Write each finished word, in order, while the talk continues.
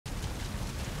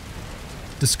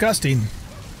disgusting,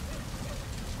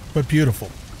 but beautiful.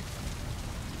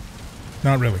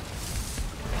 Not really.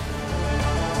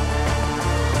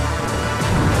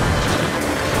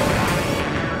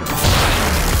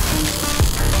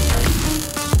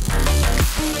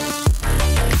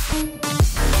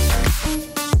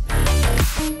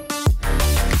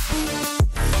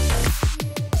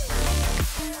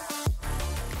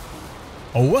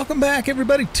 Welcome back,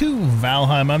 everybody, to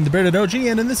Valheim. I'm the Bearded OG,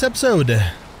 and in this episode,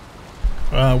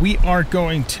 we are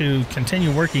going to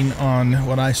continue working on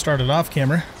what I started off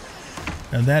camera,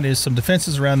 and that is some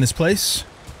defenses around this place.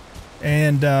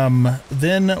 And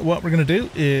then what we're going to do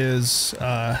is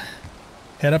head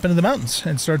up into the mountains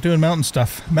and start doing mountain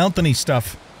stuff, mountainy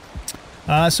stuff.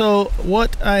 So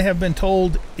what I have been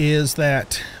told is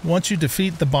that once you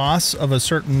defeat the boss of a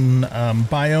certain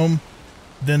biome,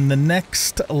 then the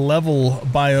next level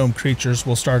biome creatures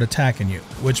will start attacking you,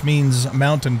 which means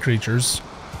mountain creatures.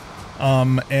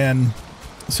 And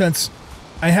since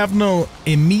I have no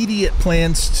immediate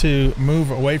plans to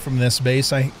move away from this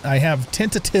base, I have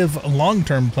tentative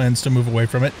long-term plans to move away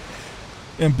from it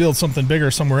and build something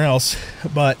bigger somewhere else,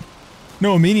 but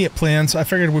no immediate plans. I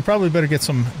figured we probably better get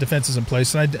some defenses in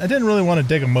place, and I didn't really want to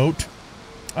dig a moat.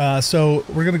 So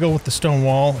we're going to go with the stone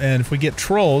wall, and if we get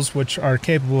trolls, which are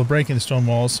capable of breaking the stone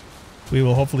walls, we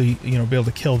will hopefully, be able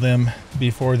to kill them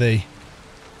before they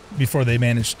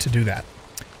manage to do that.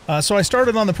 So I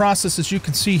started on the process, as you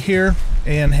can see here,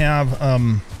 and have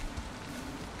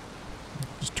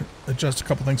just adjust a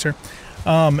couple things here,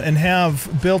 and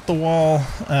have built the wall.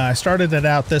 I started it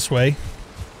out this way,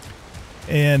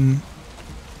 and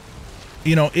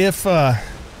if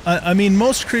I mean,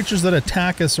 most creatures that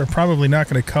attack us are probably not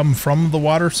going to come from the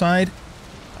water side,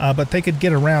 but they could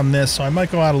get around this, so I might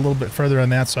go out a little bit further on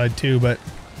that side too, but,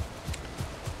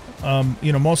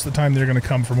 most of the time they're going to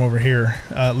come from over here,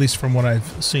 at least from what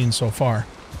I've seen so far.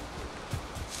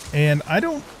 And I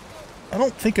don't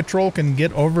think a troll can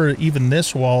get over even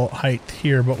this wall height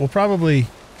here, but we'll probably,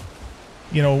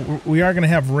 we are going to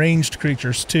have ranged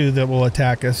creatures too that will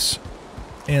attack us.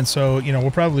 And so, we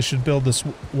probably should build this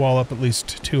wall up at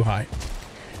least 2 high.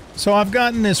 So I've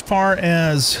gotten as far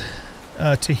as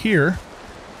to here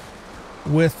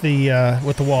with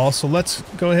the wall. So let's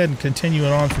go ahead and continue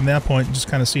it on from that point and just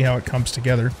kind of see how it comes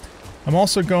together. I'm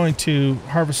also going to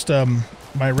harvest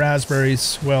my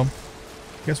raspberries. Well,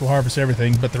 I guess we'll harvest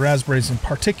everything, but the raspberries in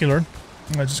particular,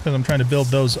 just because I'm trying to build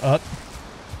those up.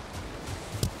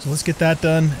 So let's get that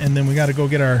done, and then we got to go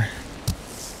get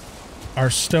our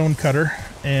stone cutter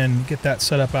and get that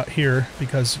set up out here,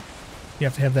 because you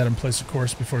have to have that in place, of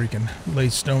course, before you can lay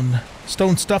stone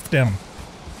stuff down.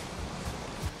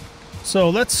 So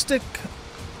let's stick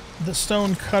the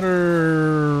stone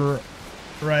cutter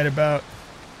right about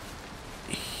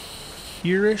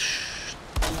here-ish.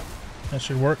 That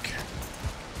should work.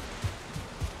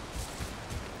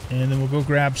 And then we'll go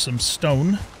grab some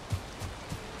stone.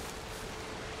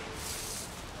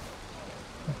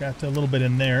 I've got a little bit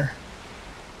in there.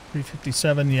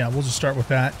 357, yeah, we'll just start with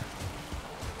that.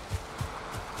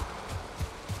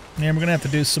 And we're going to have to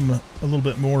do a little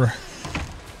bit more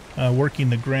working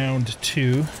the ground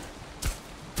too.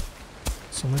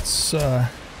 So let's, yeah,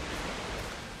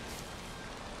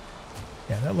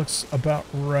 that looks about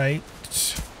right.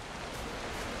 Just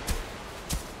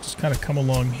kind of come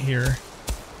along here.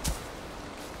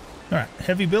 All right,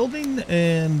 heavy building,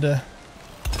 and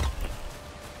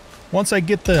once I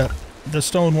get the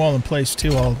stone wall in place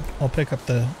too, I'll pick up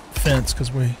the fence,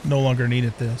 because we no longer need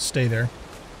it to stay there.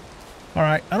 All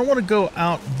right, I don't want to go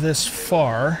out this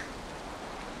far.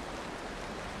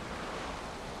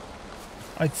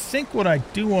 I think what I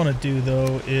do want to do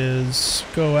though is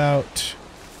go out,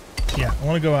 yeah, I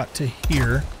want to go out to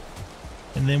here,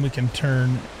 and then we can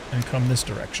turn and come this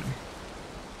direction.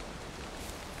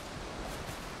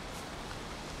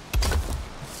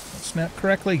 Snap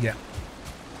correctly, yeah.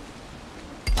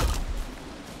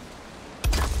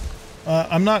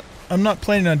 I'm not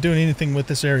planning on doing anything with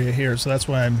this area here, so that's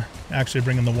why I'm actually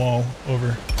bringing the wall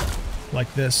over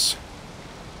like this.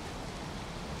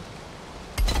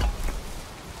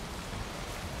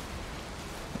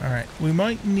 All right, we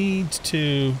might need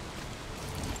to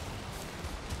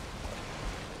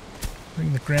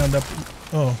bring the ground up.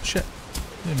 Oh shit!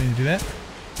 Didn't mean to do that.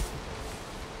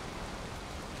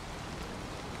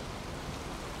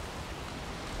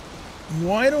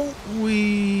 Why don't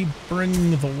we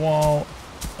bring the wall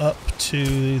up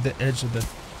to the edge of the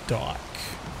dock?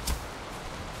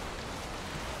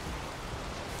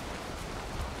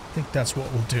 I think that's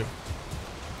what we'll do.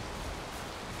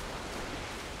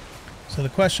 So the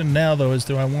question now, though, is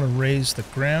do I want to raise the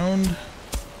ground?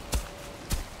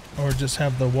 or just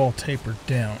have the wall tapered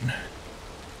down.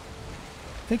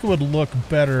 I think it would look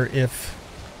better if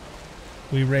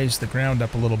we raise the ground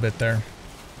up a little bit there.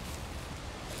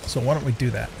 So why don't we do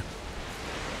that?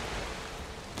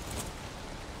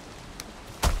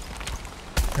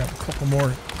 Grab a couple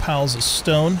more piles of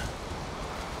stone.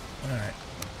 All right.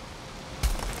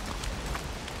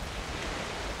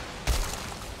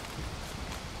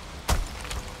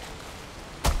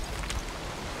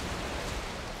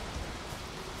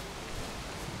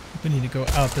 We need to go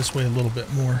out this way a little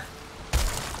bit more.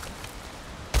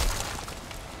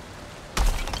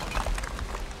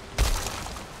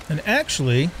 And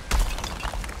actually,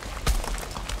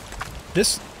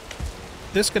 this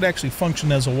could actually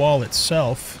function as a wall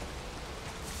itself.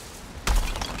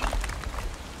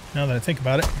 Now that I think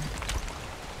about it.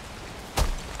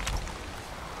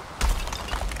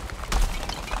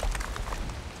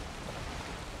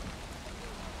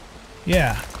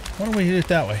 Yeah, why don't we hit it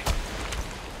that way?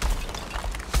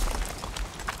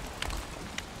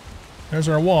 There's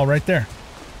our wall right there.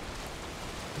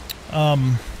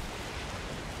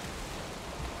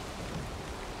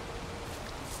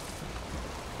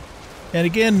 And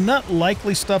again, not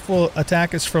likely stuff will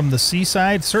attack us from the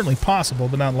seaside. Certainly possible,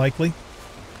 but not likely.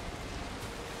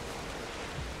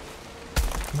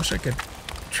 I wish I could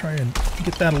try and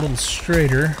get that a little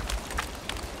straighter.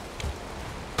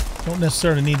 Don't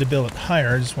necessarily need to build it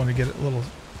higher. I just want to get it a little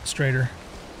straighter.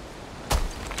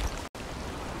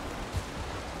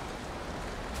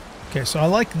 Okay, so I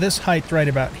like this height right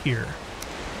about here.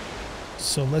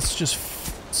 So let's just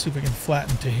see if we can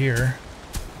flatten to here.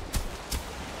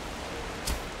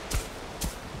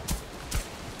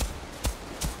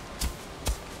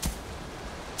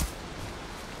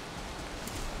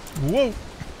 Whoa!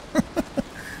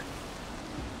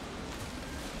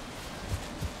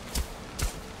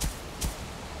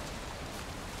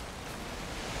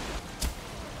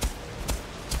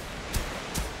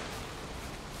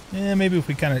 Yeah, maybe if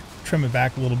we kind of trim it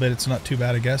back a little bit, it's not too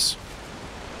bad, I guess.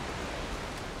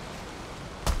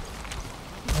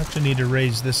 I actually need to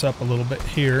raise this up a little bit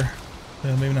here.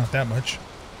 Maybe not that much.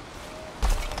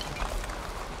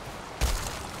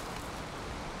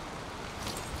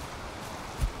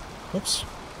 Whoops.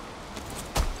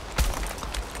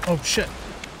 Oh, shit.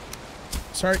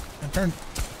 Sorry, I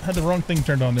had the wrong thing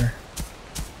turned on there.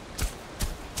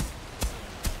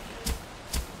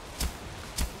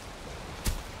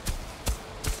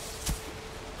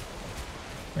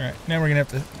 Alright, now we're going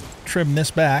to have to trim this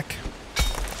back.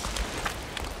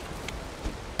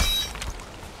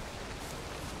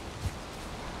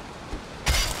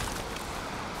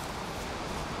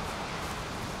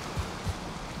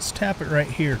 Let's tap it right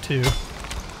here, too.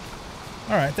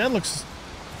 Alright, that's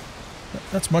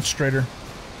much straighter.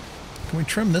 Can we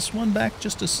trim this one back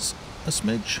just a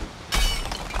smidge?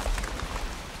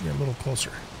 Get a little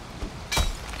closer.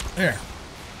 There.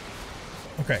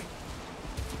 Okay.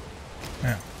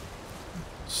 Now,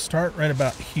 start right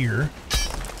about here.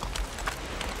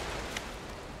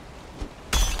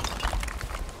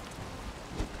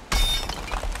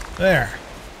 There.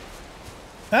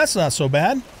 That's not so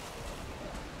bad.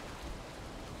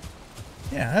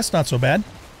 Yeah, that's not so bad.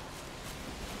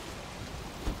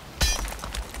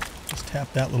 Just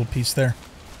tap that little piece there.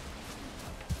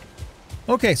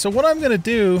 Okay, so what I'm going to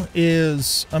do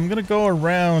is I'm going to go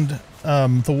around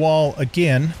the wall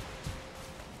again.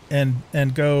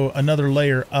 And go another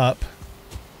layer up.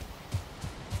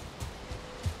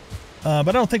 But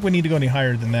I don't think we need to go any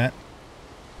higher than that.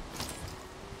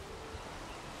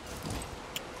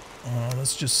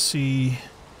 Let's just see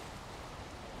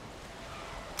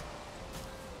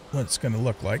what it's going to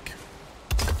look like.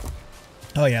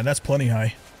 Oh yeah, that's plenty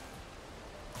high.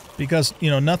 Because, you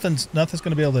know, nothing's going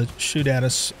to be able to shoot at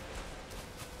us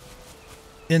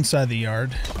inside the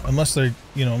yard unless they're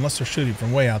shooting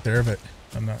from way out there, but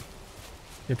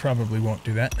they probably won't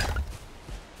do that.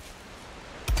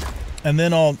 And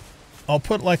then I'll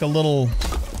put like a little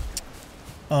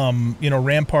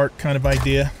rampart kind of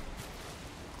idea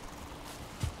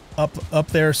up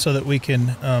there so that we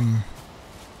can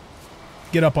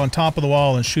get up on top of the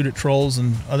wall and shoot at trolls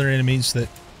and other enemies that,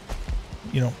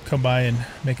 you know, come by and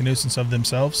make a nuisance of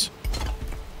themselves.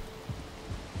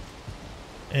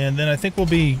 And then I think we'll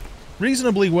be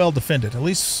reasonably well defended, at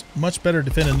least much better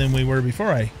defended than we were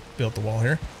before I built the wall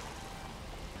here.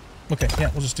 Okay, yeah,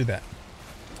 we'll just do that.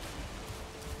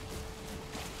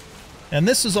 And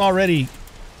this is already,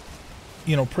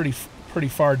 you know, pretty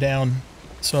far down,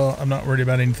 so I'm not worried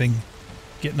about anything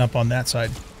getting up on that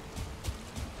side.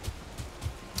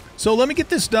 So let me get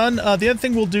this done. The other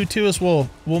thing we'll do too is we'll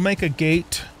make a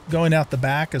gate going out the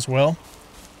back as well,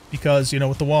 because, you know,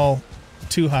 with the wall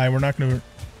too high, we're not going to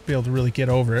be able to really get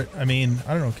over it. I mean,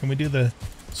 I don't know. Can we do the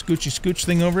scoochy scooch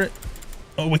thing over it?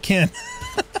 Oh, we can.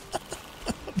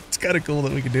 It's kind of cool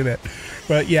that we can do that.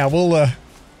 But yeah, we'll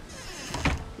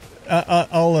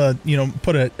I'll you know,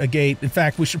 put a gate. In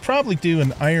fact, we should probably do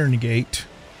an iron gate.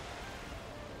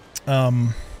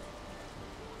 Yeah,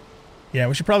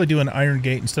 we should probably do an iron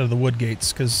gate instead of the wood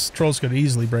gates, because trolls could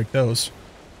easily break those.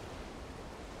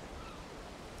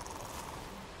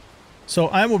 So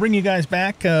I will bring you guys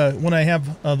back when I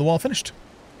have the wall finished.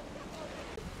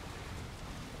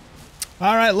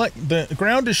 All right, look, the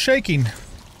ground is shaking.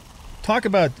 Talk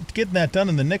about getting that done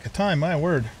in the nick of time, my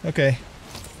word. Okay.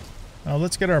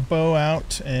 Let's get our bow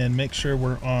out and make sure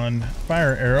we're on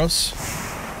fire arrows.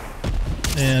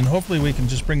 And hopefully we can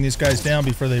just bring these guys down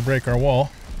before they break our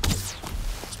wall.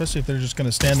 Especially if they're just going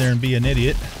to stand there and be an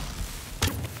idiot.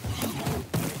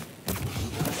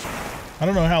 I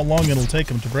don't know how long it'll take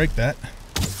him to break that.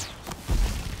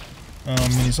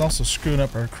 And he's also screwing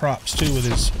up our crops too with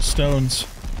his stones.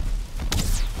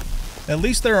 At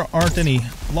least there aren't any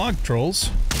log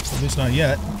trolls. At least not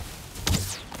yet.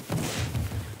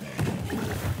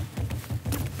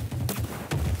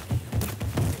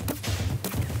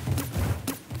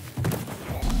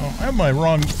 Oh, I have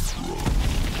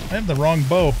the wrong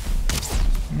bow.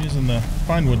 I'm using the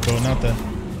pine wood bow, not the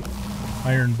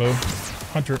iron bow.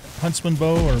 Huntsman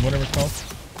bow, or whatever it's called.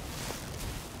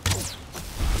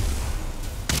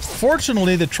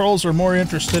 Fortunately, the trolls are more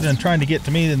interested in trying to get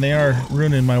to me than they are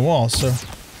ruining my wall, so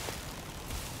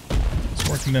it's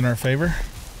working in our favor.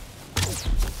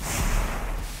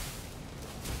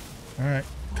 Alright,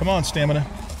 come on, stamina.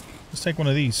 Let's take one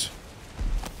of these.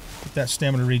 Get that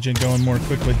stamina regen going more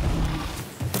quickly.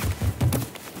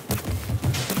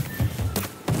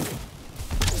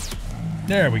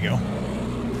 There we go.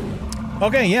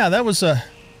 Okay, yeah, that was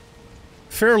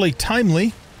fairly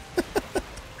timely.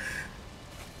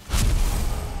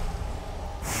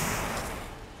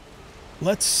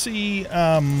 Let's see,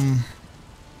 how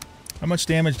much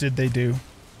damage did they do?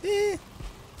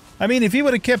 I mean, if he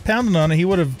would have kept pounding on it, he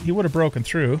would have broken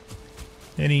through.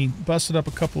 And he busted up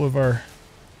a couple of our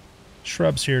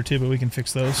shrubs here too, but we can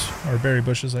fix those. Or berry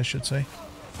bushes, I should say.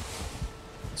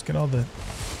 Let's get all the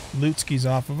loot skis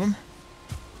off of them.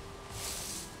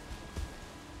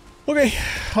 Okay,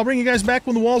 I'll bring you guys back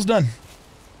when the wall's done.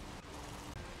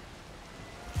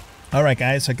 Alright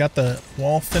guys, I got the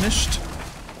wall finished.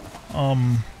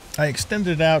 I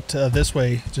extended it out this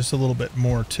way just a little bit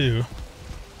more too.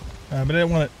 But I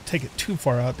didn't want to take it too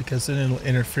far out because then it'll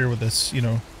interfere with us, you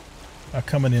know,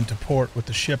 coming into port with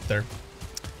the ship there.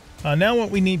 Now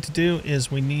what we need to do is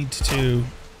we need to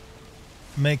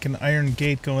make an iron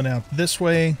gate going out this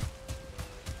way.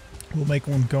 We'll make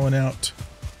one going out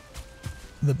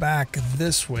the back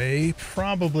this way,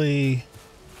 probably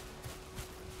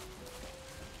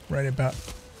right about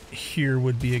here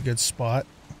would be a good spot.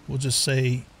 We'll just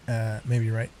say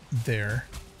maybe right there,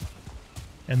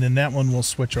 and then that one will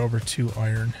switch over to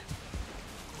iron.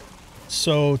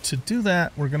 So to do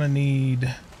that, we're gonna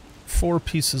need 4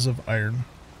 pieces of iron.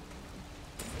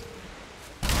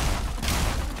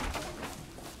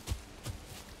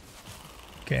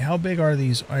 Okay, how big are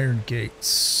these iron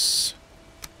gates?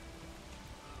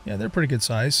 Yeah, they're pretty good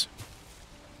size.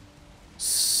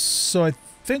 So I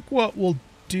think what we'll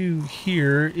do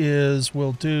here is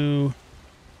we'll do...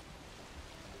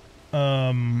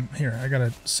 here, I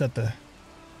gotta set the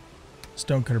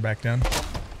stone cutter back down.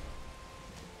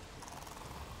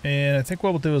 And I think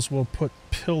what we'll do is we'll put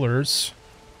pillars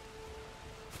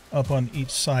up on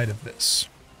each side of this.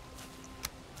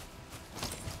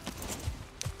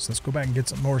 So let's go back and get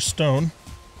some more stone.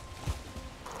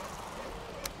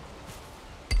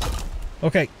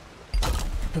 Okay,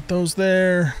 put those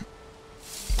there,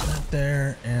 that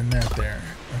there, and that there.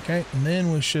 Okay, and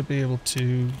then we should be able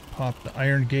to pop the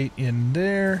iron gate in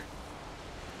there.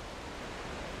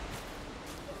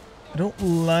 I don't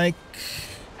like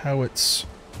how it's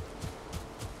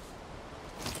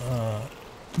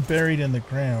buried in the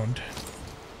ground.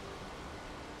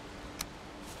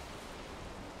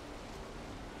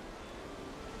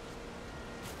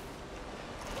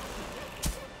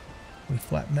 We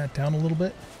flatten that down a little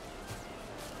bit.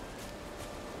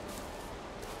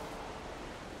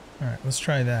 Alright, let's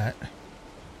try that.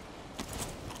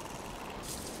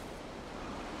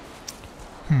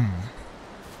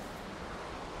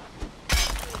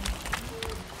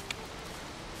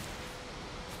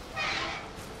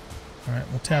 Alright,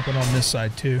 we'll tap it on this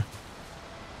side too.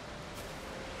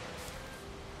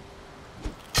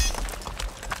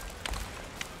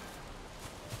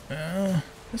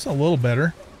 That's a little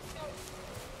better.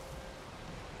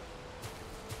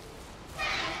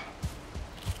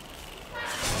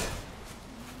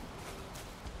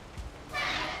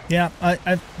 Yeah,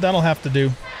 that'll have to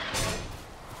do.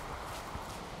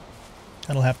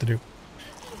 That'll have to do.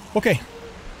 Okay.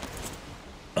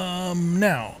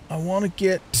 Now I want to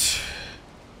get.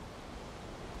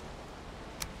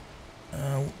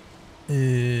 I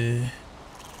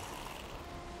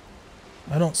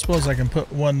don't suppose I can put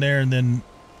one there and then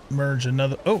merge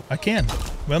another. Oh, I can.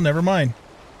 Well, never mind.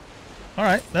 All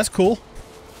right, that's cool.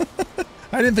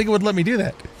 I didn't think it would let me do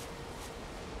that.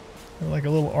 Like a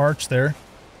little arch there.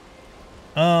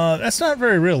 That's not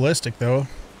very realistic, though.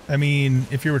 I mean,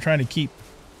 if you were trying to keep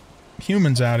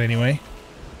humans out anyway.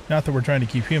 Not that we're trying to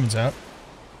keep humans out.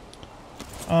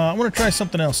 I want to try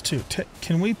something else, too.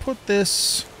 Can we put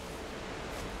this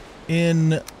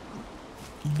in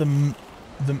the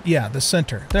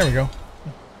center? There we go.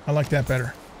 I like that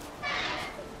better.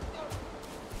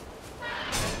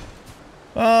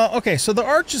 Okay, so the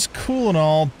arch is cool and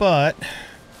all, but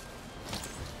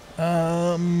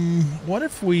what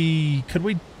if could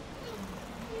we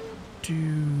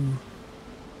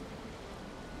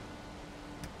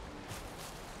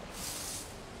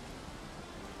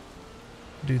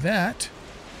do that?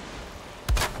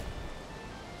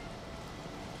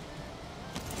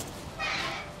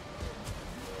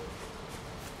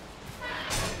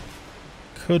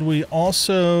 Could we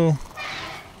also...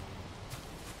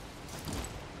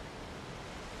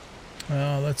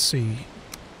 let's see.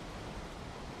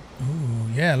 Ooh,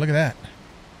 yeah, look at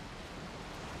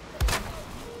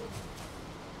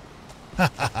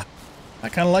that. I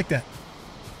kind of like that.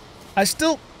 I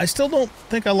still don't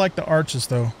think I like the arches,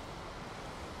 though.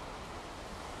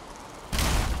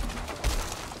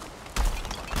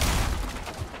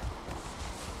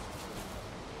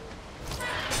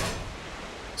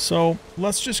 So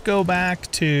let's just go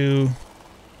back to,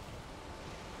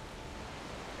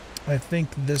 I think,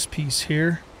 this piece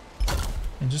here,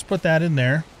 and just put that in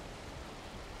there.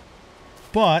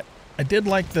 But I did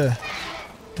like the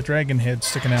dragon head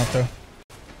sticking out, though.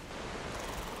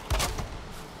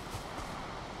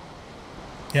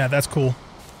 Yeah, that's cool.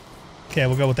 Okay,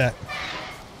 we'll go with that.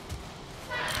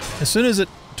 As soon as it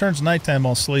turns nighttime,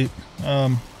 I'll sleep.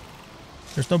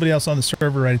 There's nobody else on the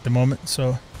server right at the moment,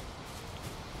 so...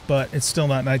 But it's still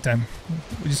not nighttime.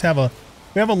 We just have a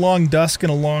long dusk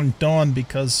and a long dawn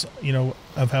because, you know,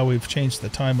 of how we've changed the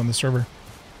time on the server.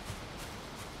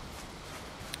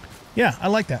 Yeah, I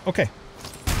like that. Okay.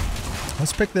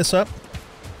 Let's pick this up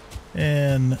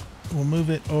and we'll move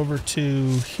it over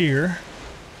to here.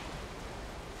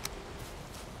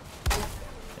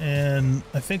 And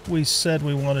I think we said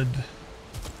we wanted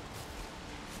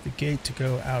the gate to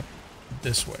go out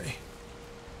this way.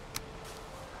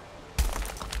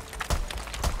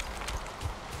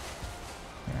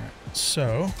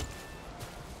 So,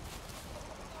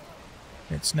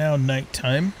 it's now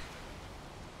nighttime.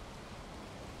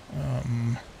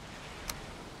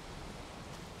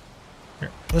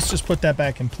 Here, let's just put that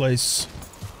back in place,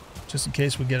 just in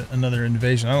case we get another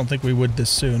invasion. I don't think we would this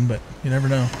soon, but you never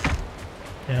know.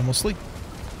 And we'll sleep.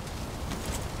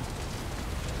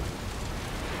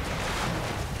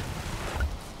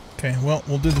 Okay, well,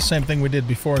 we'll do the same thing we did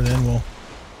before then. We'll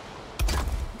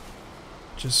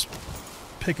just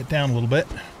pick it down a little bit.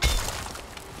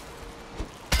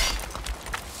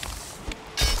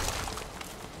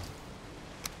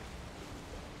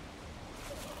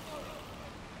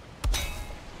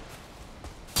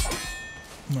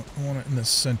 No, I want it in the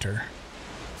center.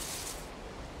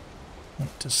 I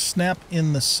want it to snap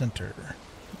in the center.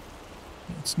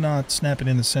 It's not snapping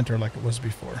in the center like it was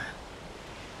before.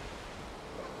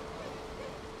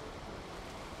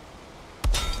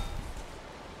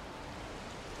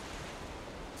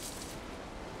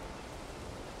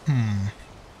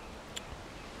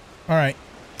 All right,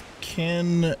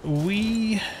 can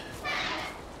we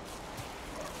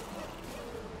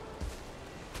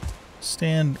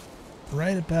stand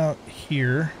right about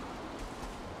here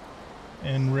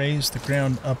and raise the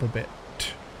ground up a bit?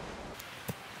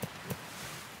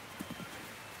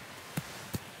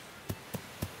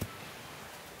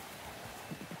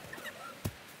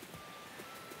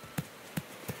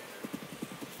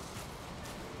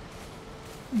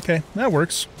 Okay, that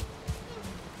works.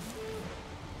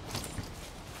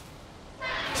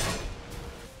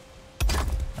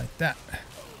 That.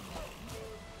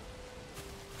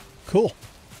 Cool.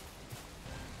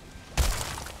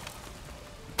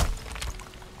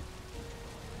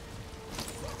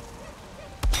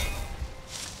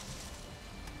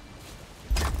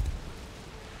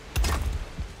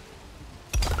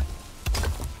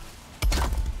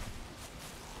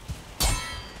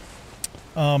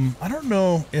 I don't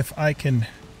know if I can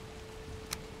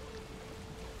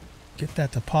get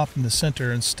that to pop in the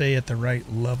center and stay at the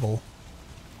right level.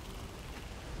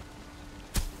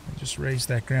 just raise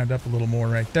that ground up a little more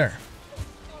right there.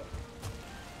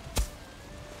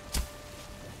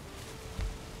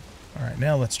 All right,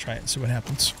 now let's try it and see what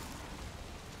happens.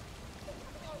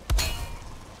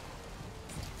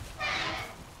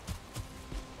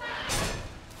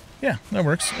 Yeah, that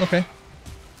works. Okay.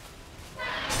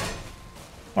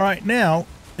 All right, now,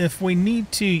 if we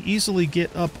need to easily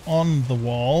get up on the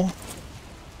wall,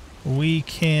 we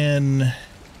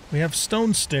have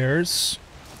stone stairs.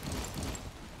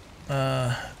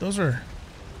 Those are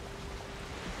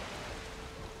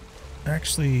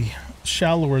actually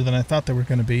shallower than I thought they were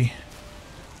going to be.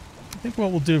 I think what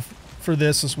we'll do for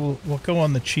this is we'll go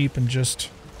on the cheap and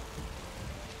just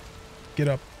get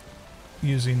up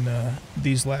using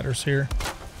these ladders here.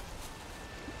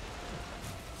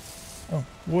 Oh,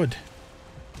 wood.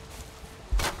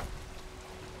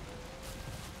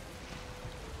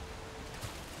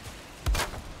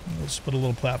 We'll just put a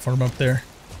little platform up there.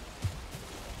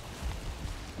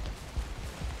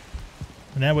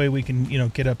 And that way we can, you know,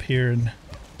 get up here. And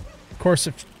of course,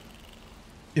 if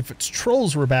it's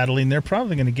trolls we're battling, they're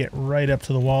probably going to get right up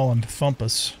to the wall and thump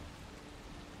us.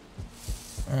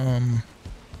 So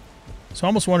I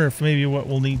almost wonder if maybe what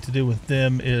we'll need to do with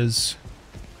them is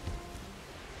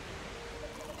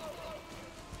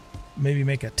maybe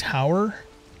make a tower.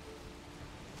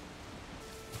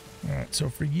 Alright, so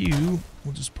for you,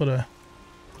 we'll just put a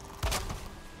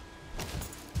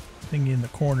thing in the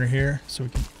corner here so we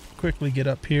can quickly get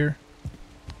up here.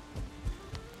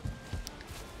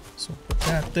 So put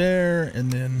that there,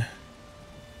 and then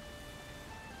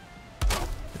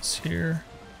this here.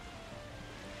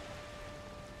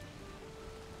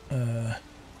 There.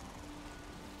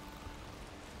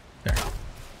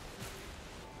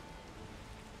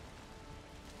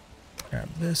 Grab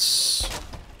this.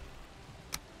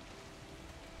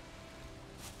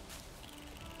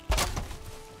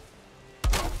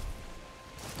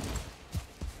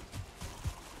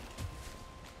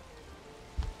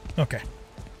 Okay.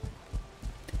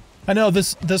 I know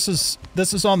this is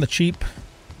on the cheap.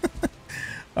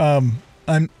 I'm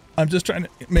just trying to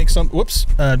make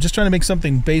just trying to make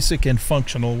something basic and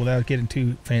functional without getting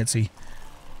too fancy.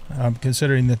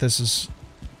 Considering that this is,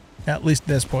 at least at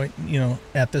this point, you know,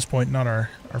 not our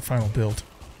final build.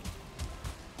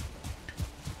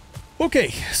 Okay,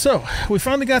 so we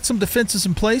finally got some defenses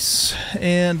in place,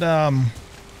 and that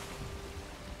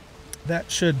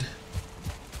should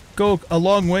go a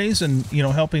long ways in, you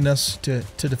know, helping us to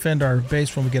defend our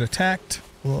base when we get attacked.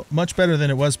 Well, much better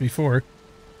than it was before.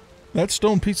 That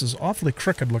stone piece is awfully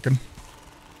crooked looking.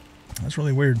 That's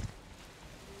really weird.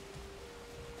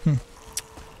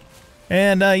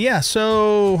 And yeah,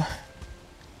 so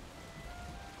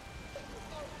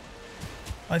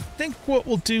I think what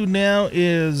we'll do now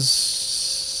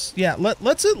is, yeah,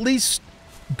 let's at least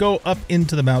go up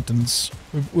into the mountains.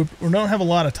 We don't have a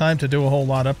lot of time to do a whole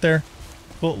lot up there.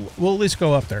 We'll at least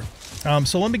go up there.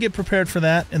 So let me get prepared for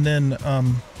that, and then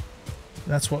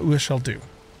that's what we shall do.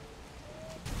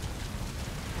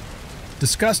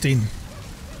 Disgusting,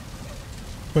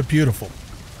 but beautiful.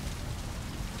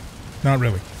 Not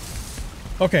really.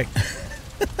 Okay.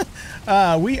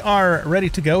 We are ready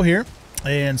to go here.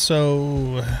 And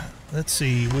so, let's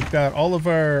see. We've got all of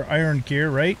our iron gear,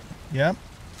 right? Yep.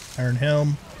 Iron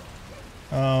helm.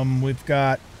 We've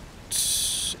got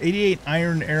 88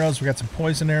 iron arrows. We got some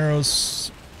poison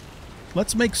arrows.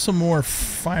 Let's make some more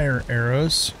fire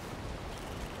arrows.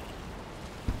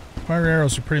 Fire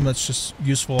arrows are pretty much just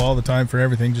useful all the time for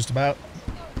everything, just about.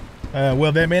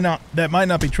 Well, that might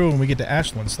not be true when we get to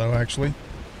Ashlands, though, actually.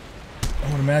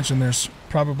 I would imagine there's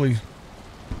probably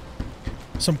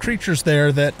some creatures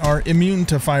there that are immune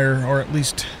to fire, or at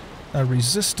least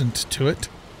resistant to it.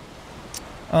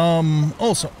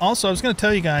 Also, I was going to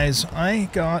tell you guys, I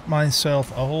got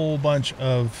myself a whole bunch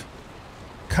of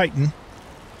chitin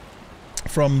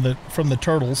from the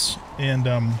turtles,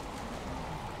 and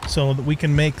so that we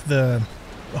can make the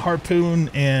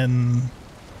harpoon and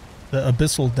the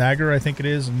abyssal dagger, I think it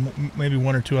is, and maybe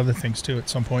one or two other things too at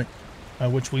some point,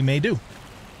 which we may do.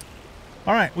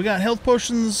 Alright, we got health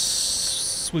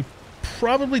potions. We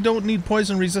probably don't need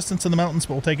poison resistance in the mountains,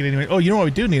 but we'll take it anyway. Oh, you know what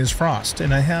we do need is frost,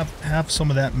 and I have some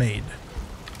of that made.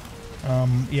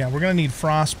 Yeah, we're going to need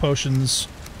frost potions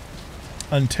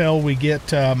until we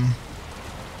get... yeah,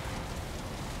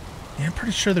 I'm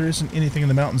pretty sure there isn't anything in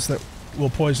the mountains that will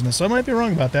poison us. I might be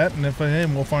wrong about that, and if I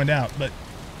am, we'll find out. But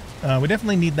we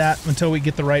definitely need that until we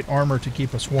get the right armor to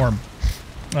keep us warm,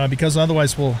 because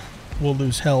otherwise we'll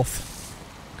lose health,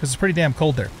 because it's pretty damn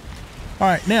cold there. All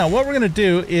right, now what we're gonna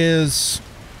do is,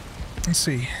 let's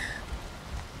see.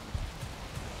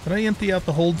 Did I empty out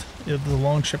the hold of the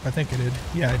long ship? I think I did.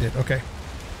 Yeah, I did. Okay.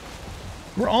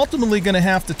 we're ultimately going to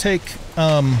have to take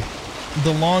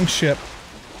the long ship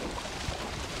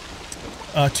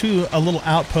to a little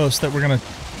outpost that we're going to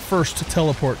first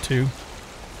teleport to,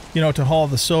 you know, to haul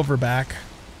the silver back.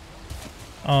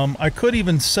 I could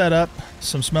even set up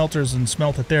some smelters and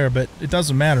smelt it there, but it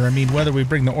doesn't matter. I mean, whether we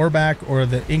bring the ore back or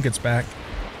the ingots back,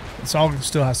 it's all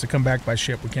still has to come back by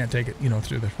ship. We can't take it, you know,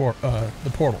 through the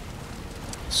portal.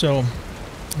 So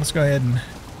let's go ahead and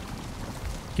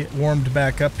get warmed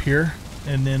back up here,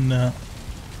 and then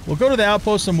we'll go to the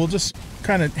outpost, and we'll just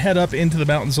kind of head up into the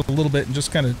mountains a little bit and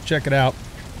just kind of check it out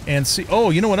and see. Oh,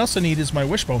 you know what else I need is my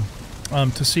wishbone,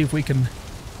 to see if we can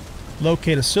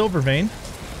locate a silver vein.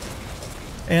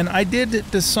 And I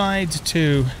did decide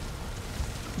to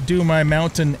do my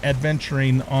mountain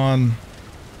adventuring on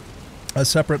a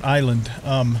separate island.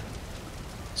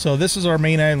 So this is our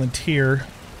main island here.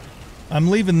 I'm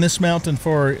leaving this mountain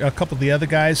for a couple of the other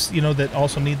guys, you know, that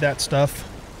also need that stuff.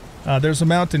 There's a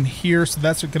mountain here, so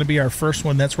that's going to be our first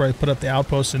one. That's where I put up the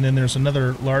outpost, and then there's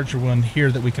another larger one here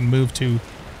that we can move to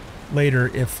later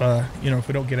if, you know, if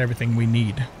we don't get everything we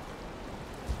need.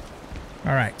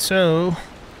 All right, so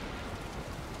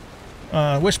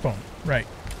wishbone, right?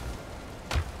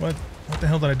 What the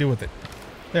hell did I do with it?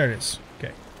 There it is.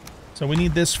 Okay, so we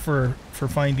need this for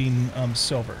finding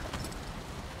silver,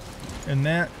 and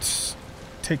that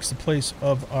takes the place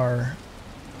of our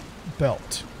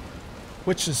belt,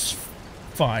 which is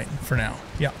fine for now.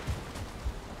 Yeah.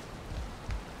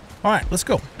 All right, let's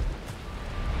go.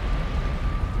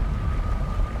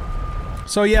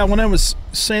 So yeah, when I was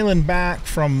sailing back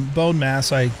from Bone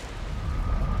Mass, I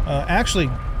actually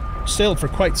sailed for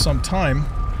quite some time,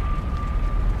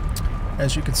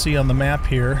 as you can see on the map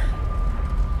here.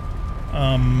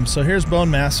 So here's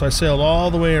Bone Mass. So I sailed all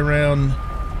the way around,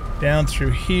 down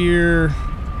through here,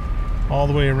 all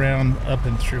the way around up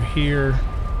and through here,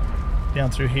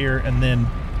 down through here, and then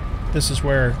this is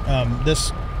where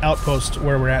this outpost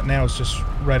where we're at now is just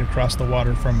right across the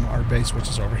water from our base, which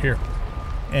is over here.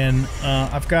 And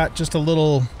I've got just a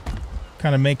little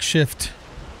kind of makeshift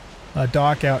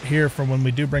dock out here for when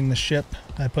we do bring the ship.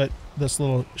 I put this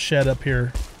little shed up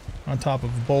here on top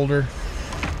of a boulder,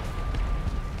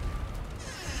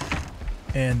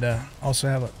 and also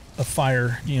have a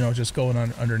fire, you know, just going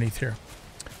on underneath here.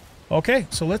 Okay,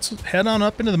 so let's head on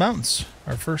up into the mountains.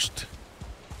 Our first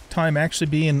time actually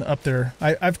being up there.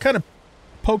 I've kind of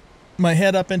poked my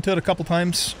head up into it a couple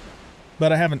times,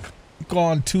 but I haven't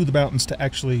gone to the mountains to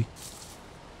actually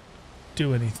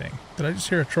do anything. Did I just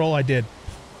hear a troll? I did.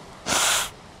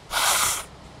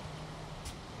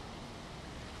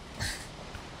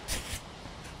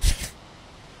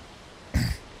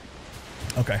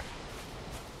 Okay.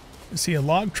 Is he a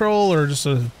log troll or just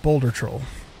a boulder troll?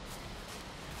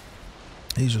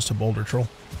 He's just a boulder troll.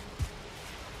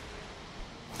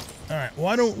 Alright,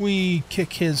 why don't we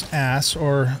kick his ass,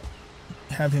 or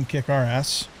have him kick our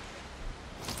ass?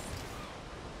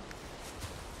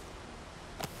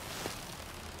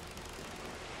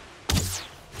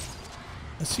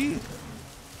 Is he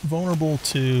vulnerable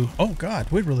to... Oh god,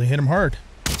 we really hit him hard.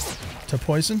 To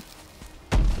poison?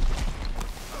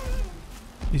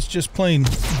 He's just plain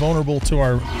vulnerable to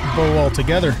our bow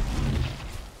altogether.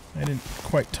 I didn't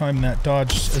quite time that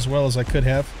dodge as well as I could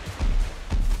have.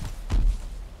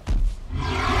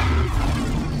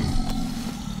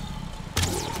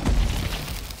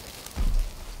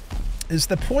 Is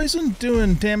the poison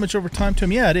doing damage over time to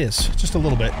him? Yeah, it is. Just a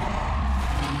little bit.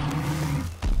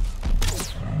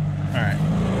 Alright.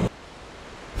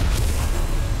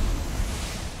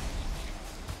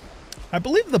 I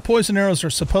believe the poison arrows are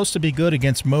supposed to be good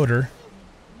against motor,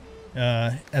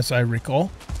 as I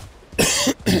recall.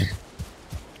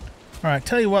 Alright,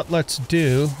 tell you what let's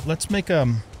do. Let's make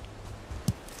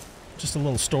just a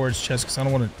little storage chest, because I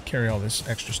don't want to carry all this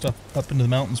extra stuff up into the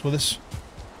mountains with us.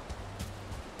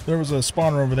 There was a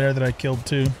spawner over there that I killed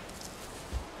too.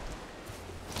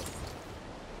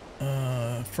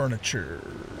 Furniture.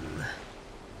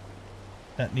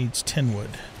 That needs 10 wood.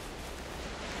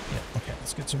 Yeah, okay,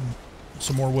 let's get some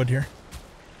more wood here.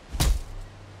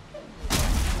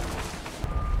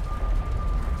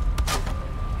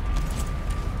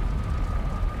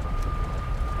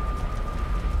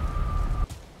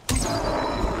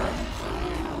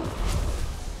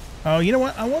 Oh, you know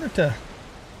what? I wanted to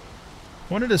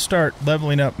start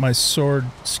leveling up my sword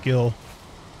skill,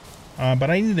 but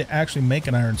I need to actually make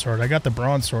an iron sword. I got the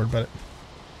bronze sword, but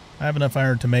I have enough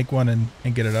iron to make one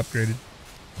and get it upgraded.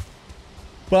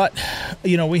 But,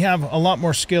 you know, we have a lot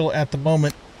more skill at the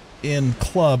moment in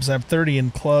clubs. I have 30 in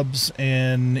clubs,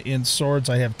 and in swords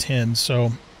I have 10,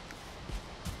 so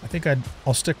I think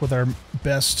I'll stick with our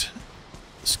best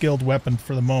skilled weapon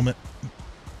for the moment,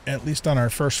 at least on our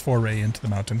first foray into the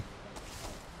mountain.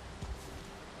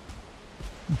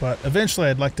 But eventually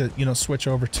I'd like to, you know, switch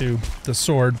over to the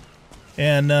sword.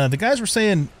 And the guys were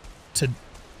saying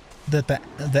that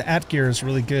the Atgear is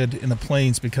really good in the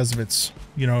plains because of its,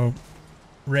 you know,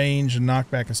 range and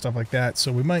knockback and stuff like that.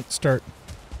 So we might start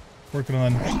working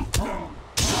on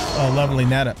leveling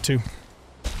that up too.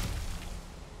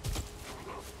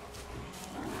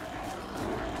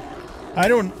 I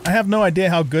have no idea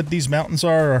how good these mountains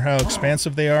are or how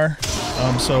expansive they are.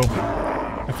 So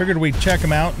I figured we'd check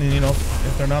them out, and, you know,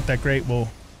 if they're not that great, we'll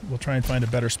try and find a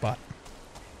better spot.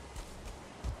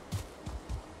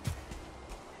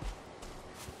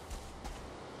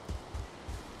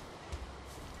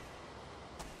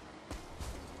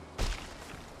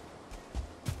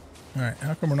 All right,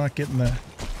 how come we're not getting the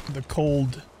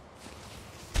cold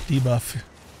debuff?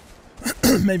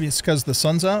 Maybe it's because the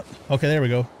sun's out? Okay, there we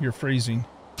go. You're freezing.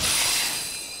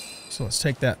 So let's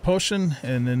take that potion,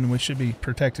 and then we should be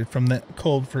protected from that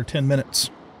cold for 10 minutes.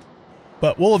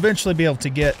 But we'll eventually be able to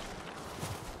get...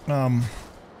 oh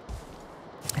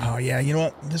yeah, you know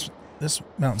what? This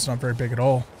mountain's not very big at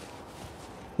all.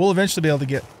 We'll eventually be able to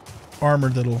get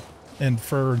armor and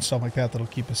fur and stuff like that that'll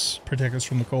protect us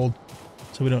from the cold.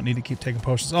 So we don't need to keep taking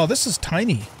potions. Oh, this is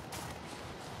tiny.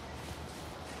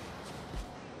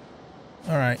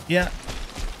 Alright, yeah.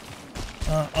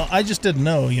 I just didn't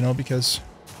know, you know, because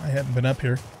I hadn't been up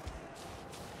here.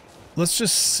 Let's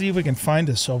just see if we can find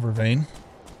a silver vein.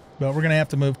 But we're going to have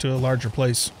to move to a larger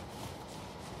place.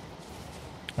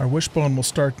 Our wishbone will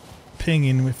start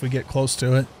pinging if we get close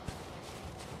to it.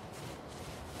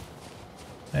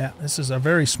 Yeah, this is a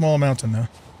very small mountain, though.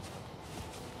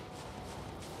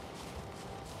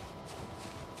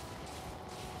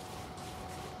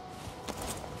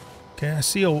 Okay, I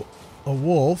see a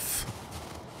wolf.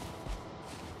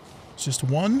 It's just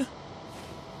one.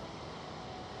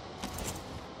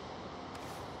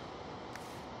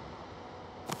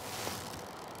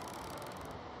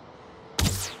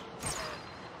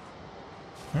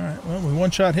 Alright, well, we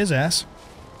one-shot his ass.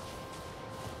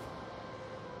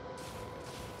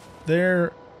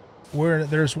 Where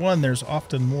there's one, there's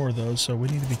often more of those, so we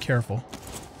need to be careful.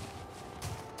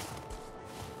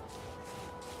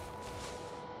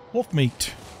 Wolf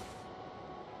meat.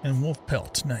 And wolf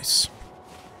pelt. Nice.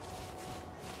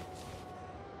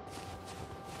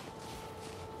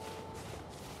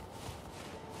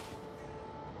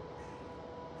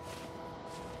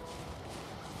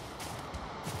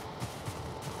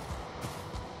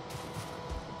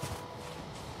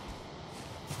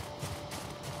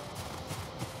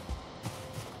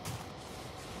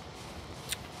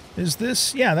 Is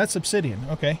this... Yeah, that's obsidian.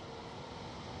 Okay.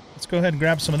 Let's go ahead and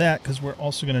grab some of that, because we're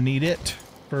also going to need it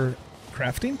for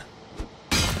crafting.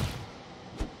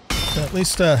 So at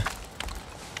least,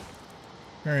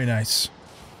 very nice.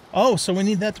 Oh, so we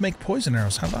need that to make poison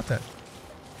arrows. How about that?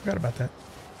 Forgot about that.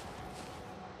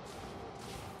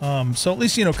 So at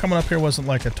least, you know, coming up here wasn't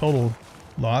like a total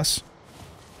loss.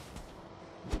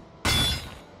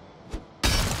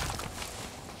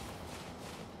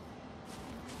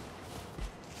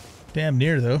 Damn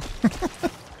near, though.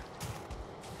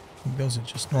 Those are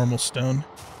just normal stone.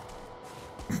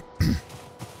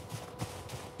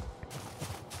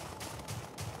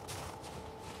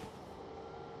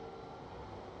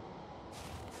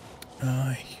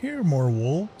 I hear more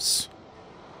wolves.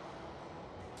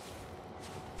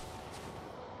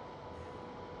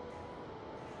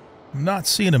 I'm not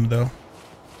seeing them, though.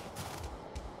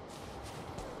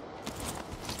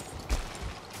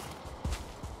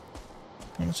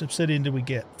 How much obsidian did we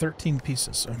get? 13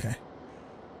 pieces. Okay.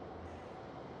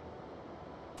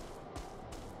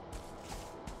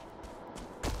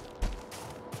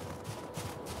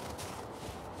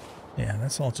 Yeah,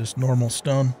 that's all just normal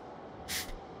stone.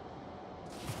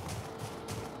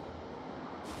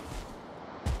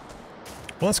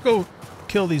 Well, let's go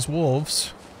kill these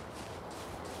wolves.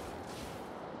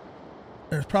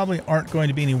 There probably aren't going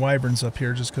to be any wyverns up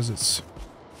here just because it's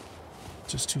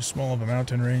just too small of a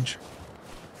mountain range.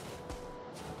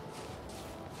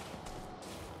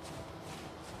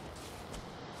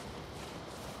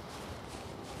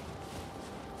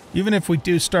 Even if we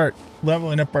do start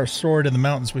leveling up our sword in the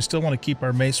mountains, we still want to keep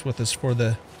our mace with us for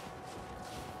the...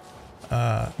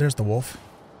 there's the wolf.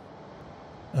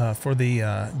 For the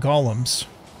golems.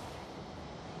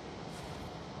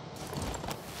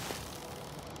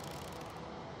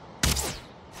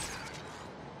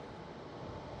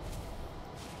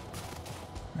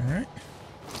 Alright.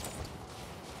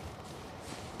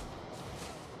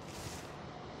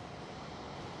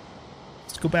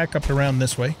 Let's go back up around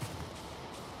this way.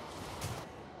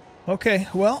 Okay,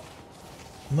 well,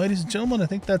 ladies and gentlemen, I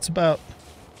think that's about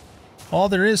all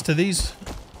there is to these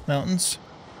mountains.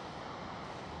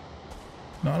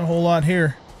 Not a whole lot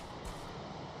here.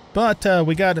 But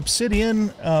we got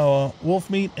obsidian, wolf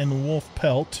meat, and wolf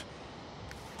pelt,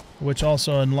 which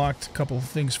also unlocked a couple of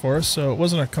things for us. So it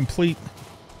wasn't a complete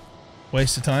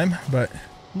waste of time, but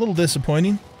a little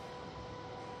disappointing.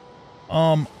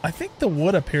 I think the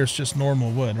wood up here is just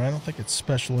normal wood, right? I don't think it's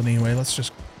special in any way. Let's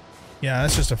just... Yeah,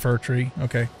 that's just a fir tree.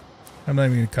 Okay. I'm not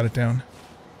even going to cut it down.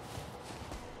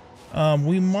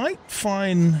 We might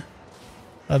find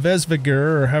a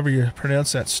Vesvigur, or however you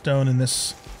pronounce that stone, in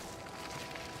this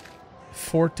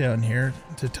fort down here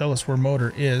to tell us where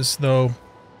Motor is, though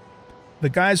the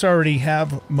guys already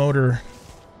have Motor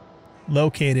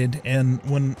located, and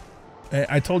when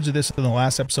I told you this in the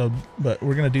last episode, but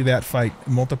we're going to do that fight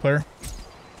in multiplayer.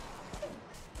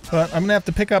 But I'm going to have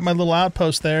to pick up my little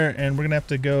outpost there, and we're going to have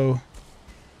to go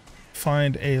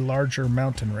find a larger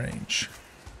mountain range.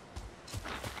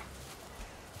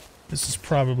 This is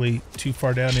probably too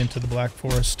far down into the Black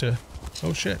Forest to...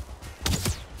 Oh shit.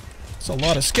 It's a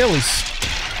lot of skellies.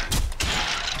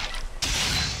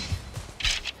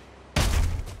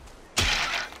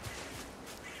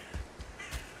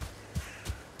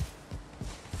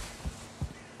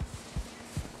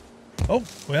 Oh,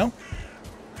 well.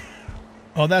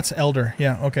 Oh, that's Elder.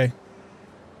 Yeah, okay.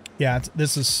 Yeah,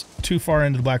 this is too far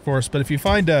into the Black Forest, but if you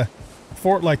find a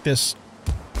fort like this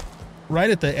right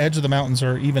at the edge of the mountains,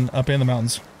 or even up in the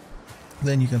mountains,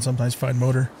 then you can sometimes find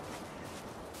Motor.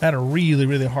 I had a really,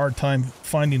 really hard time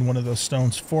finding one of those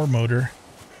stones for Motor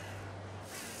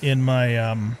in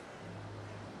my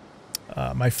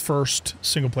my first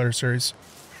single-player series.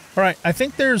 All right, I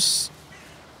think there's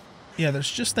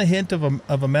just a hint of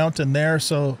a mountain there.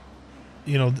 So,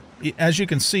 you know, as you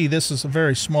can see, this is a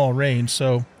very small range.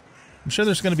 So I'm sure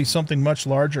there's going to be something much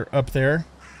larger up there.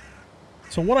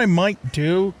 So what I might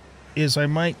do is I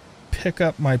might pick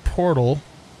up my portal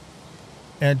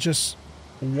and just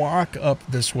walk up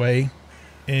this way,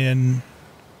 and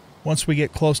once we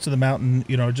get close to the mountain,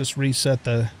 you know, just reset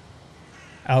the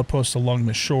outpost along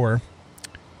the shore,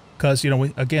 because, you know, we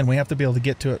have to be able to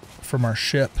get to it from our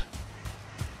ship,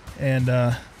 and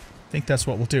I think that's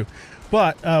what we'll do.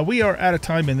 But we are out of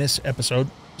time in this episode,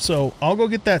 so I'll go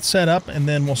get that set up, and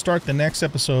then we'll start the next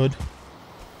episode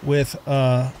with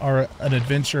an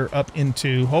adventure up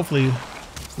into, hopefully,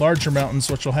 larger mountains,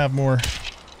 which will have more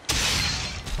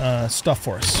stuff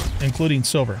for us, including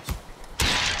silver.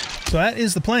 So that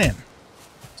is the plan.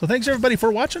 So thanks everybody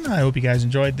for watching. I hope you guys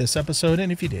enjoyed this episode,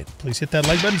 and if you did, please hit that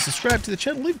like button, subscribe to the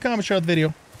channel, leave a comment, share the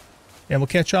video, and we'll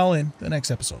catch y'all in the next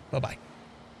episode. Bye-bye.